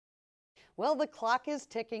Well, the clock is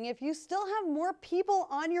ticking. If you still have more people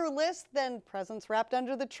on your list than presents wrapped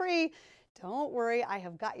under the tree, don't worry, I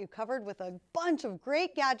have got you covered with a bunch of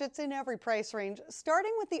great gadgets in every price range,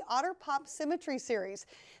 starting with the Otter Pop Symmetry series.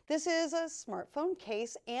 This is a smartphone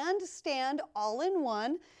case and stand all in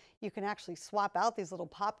one. You can actually swap out these little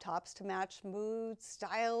pop tops to match mood,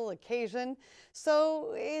 style, occasion.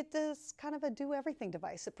 So it is kind of a do-everything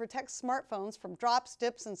device. It protects smartphones from drops,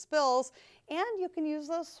 dips, and spills, and you can use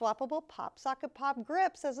those swappable pop socket pop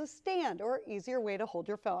grips as a stand or easier way to hold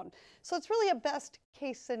your phone. So it's really a best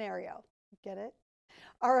case scenario. Get it?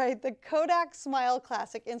 All right, the KODAK Smile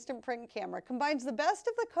Classic Instant Print Camera combines the best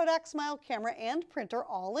of the KODAK Smile camera and printer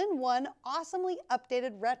all in one awesomely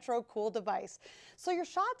updated retro cool device. So your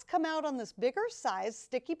shots come out on this bigger size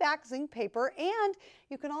sticky back zinc paper, and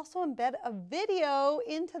you can also embed a video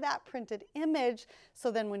into that printed image,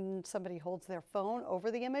 so then when somebody holds their phone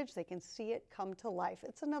over the image, they can see it come to life.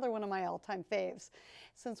 It's another one of my all-time faves.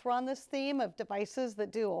 Since we're on this theme of devices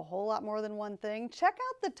that do a whole lot more than one thing, check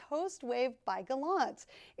out the ToastWave by Galanz.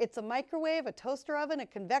 It's a microwave, a toaster oven, a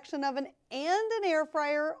convection oven, and an air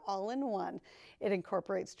fryer all in one. It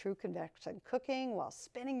incorporates true convection cooking while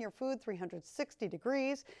spinning your food 360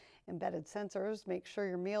 degrees. Embedded sensors make sure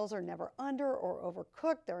your meals are never under or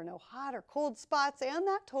overcooked. There are no hot or cold spots, and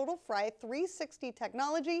that Total Fry 360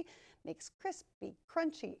 technology makes crispy,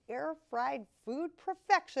 crunchy, air-fried food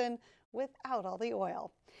perfection without all the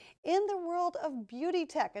oil. In the world of beauty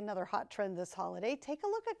tech, another hot trend this holiday, take a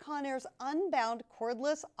look at Conair's Unbound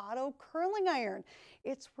Cordless Auto Curling Iron.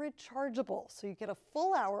 It's rechargeable, so you get a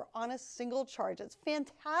full hour on a single charge. It's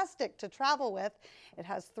fantastic to travel with. It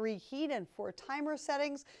has 3 heat and 4 timer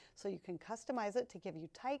settings, so you can customize it to give you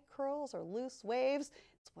tight curls or loose waves.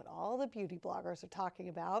 It's what all the beauty bloggers are talking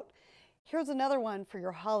about. Here's another one for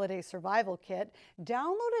your holiday survival kit.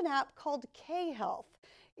 Download an app called K-Health.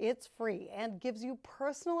 It's free and gives you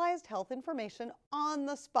personalized health information on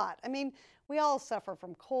the spot. I mean, we all suffer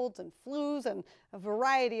from colds and flus and a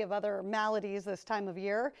variety of other maladies this time of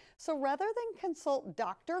year. So rather than consult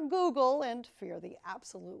Dr. Google and fear the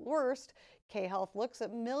absolute worst, K-Health looks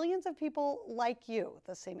at millions of people like you,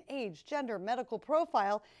 the same age, gender, medical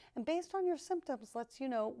profile, and based on your symptoms lets you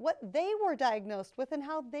know what they were diagnosed with and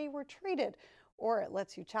how they were treated. Or it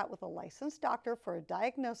lets you chat with a licensed doctor for a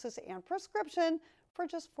diagnosis and prescription for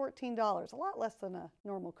just $14, a lot less than a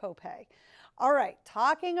normal copay. All right,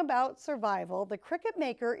 talking about survival, the Cricut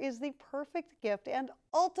Maker is the perfect gift and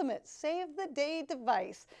ultimate save-the-day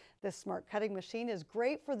device. This smart cutting machine is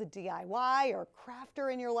great for the DIY or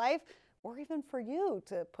crafter in your life, or even for you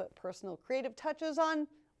to put personal creative touches on,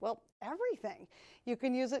 well, everything. You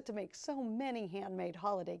can use it to make so many handmade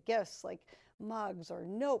holiday gifts like mugs or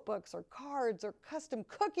notebooks or cards or custom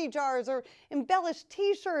cookie jars or embellished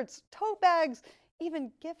t-shirts, tote bags,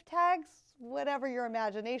 even gift tags, whatever your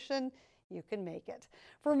imagination, you can make it.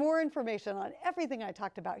 For more information on everything I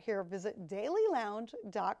talked about here, visit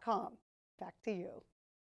dailylounge.com. Back to you.